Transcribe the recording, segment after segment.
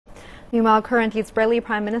Meanwhile, current Israeli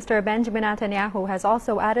Prime Minister Benjamin Netanyahu has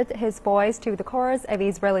also added his voice to the chorus of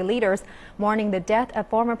Israeli leaders mourning the death of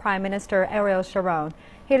former Prime Minister Ariel Sharon.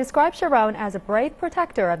 He described Sharon as a brave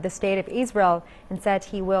protector of the state of Israel and said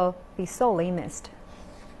he will be sorely missed.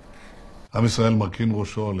 The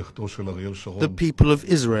people of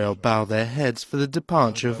Israel bow their heads for the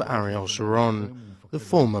departure of Ariel Sharon, the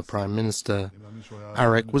former Prime Minister.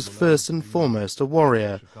 Arik was first and foremost a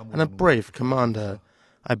warrior and a brave commander.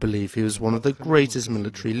 I believe he was one of the greatest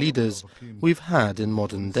military leaders we've had in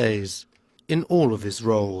modern days. In all of his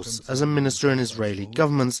roles, as a minister in Israeli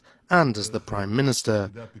governments and as the Prime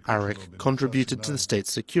Minister, Arik contributed to the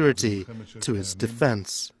state's security, to its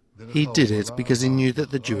defense. He did it because he knew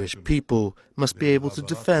that the Jewish people must be able to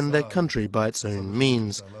defend their country by its own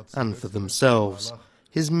means and for themselves.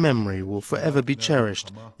 His memory will forever be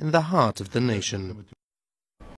cherished in the heart of the nation.